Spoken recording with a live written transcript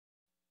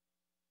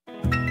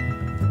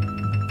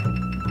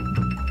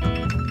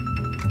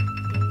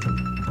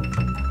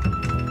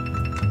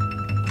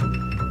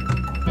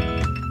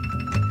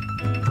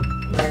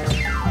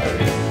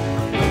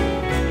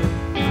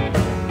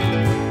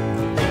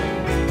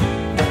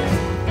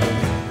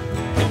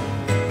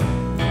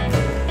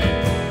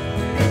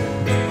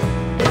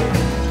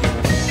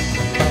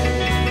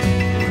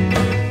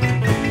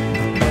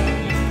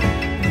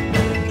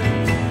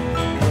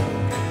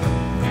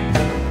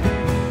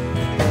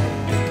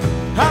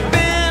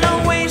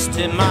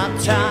wasting my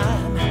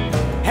time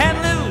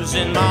and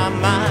losing my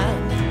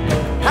mind.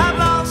 I've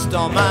lost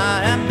all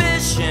my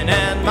ambition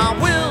and my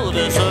will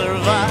to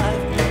survive.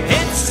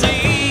 It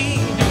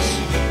seems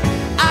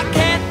I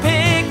can't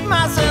pick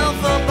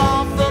myself up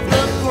off of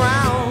the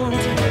ground.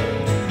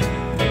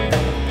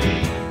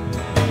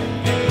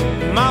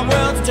 My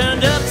world's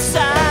turned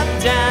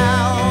upside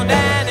down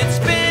and it's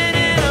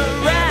spinning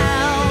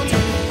around.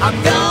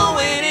 I'm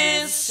going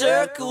in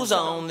circles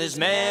on this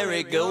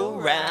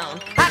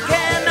merry-go-round. I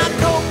cannot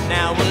cope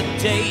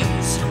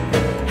nowadays.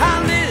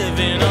 I live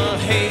in a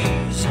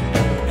haze,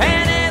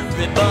 and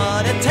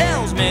everybody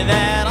tells me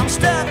that I'm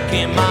stuck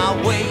in my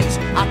ways.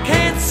 I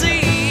can't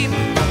seem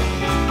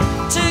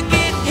to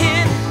get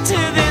into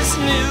this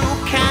new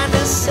kind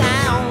of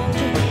sound.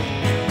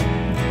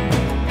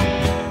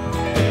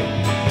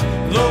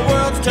 The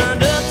world's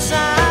turned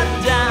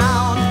upside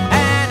down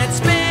and it's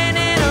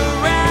spinning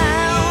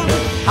around.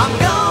 I'm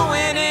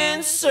going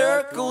in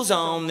circles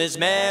on this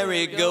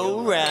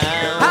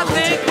merry-go-round. I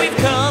think we've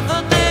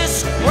covered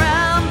this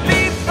ground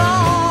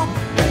before.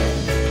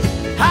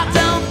 I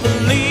don't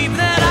believe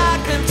that I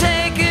can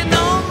take it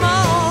no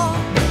more.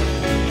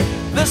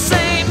 The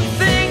same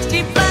things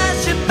keep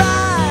flashing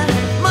by,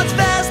 much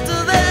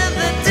faster than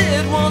they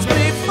did once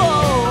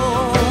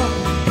before.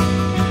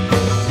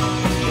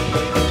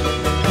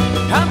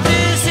 I'm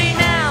dizzy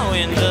now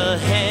in the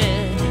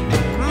head,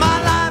 my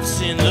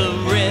life's in the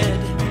red.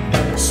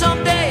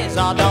 Some days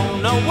I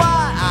don't know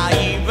why I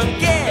even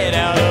get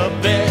out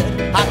of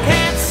bed. I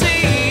can't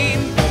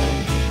seem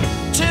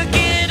to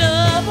get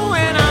up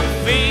when I'm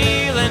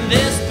feeling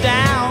this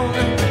down.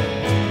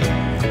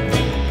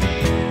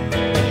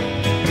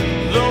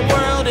 The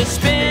world is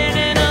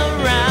spinning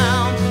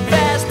around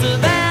faster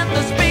than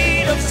the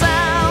speed of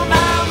sound.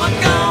 I'm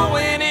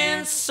going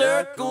in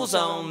circles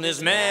on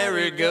this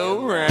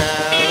merry-go-round.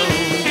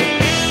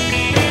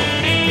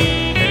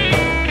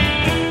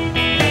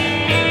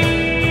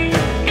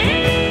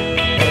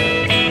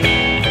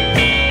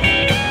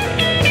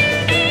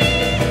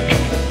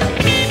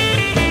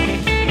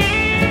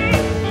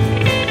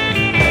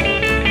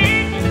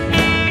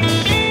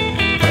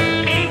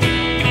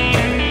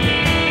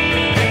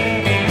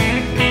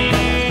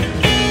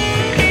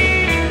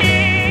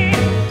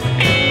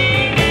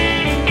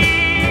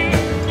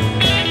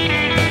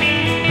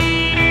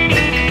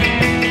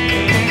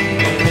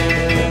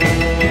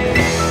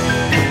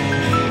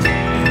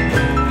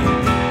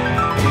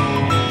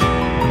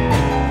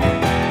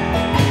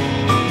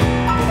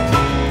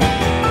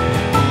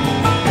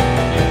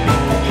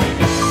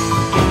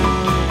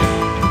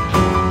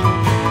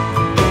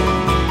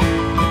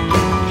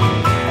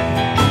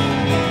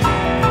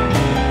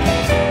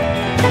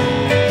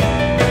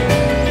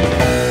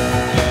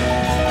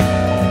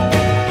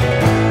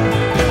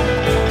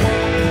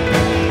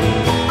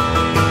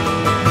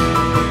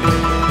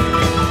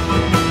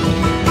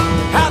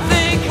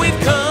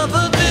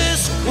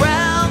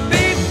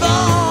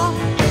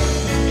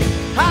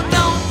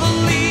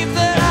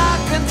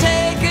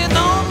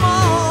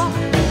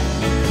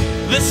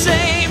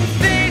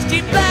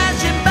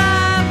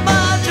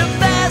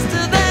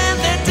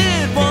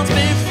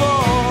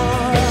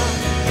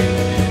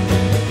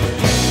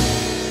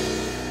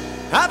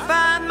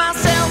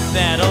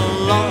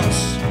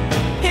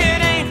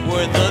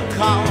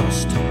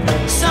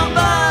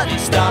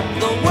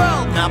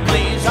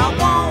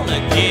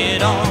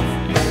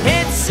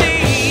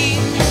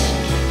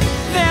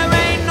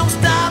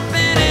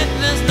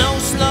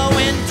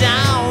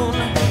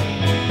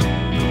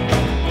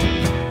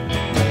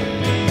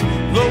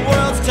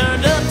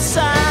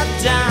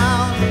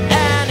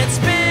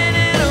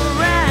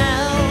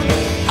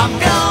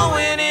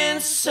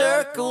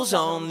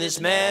 On this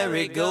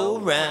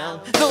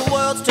merry-go-round, the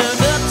world's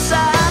turned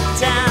upside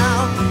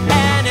down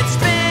and it's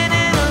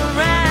spinning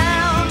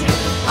around.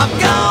 I'm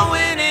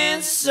going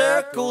in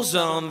circles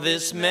on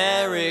this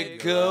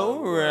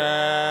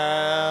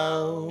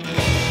merry-go-round.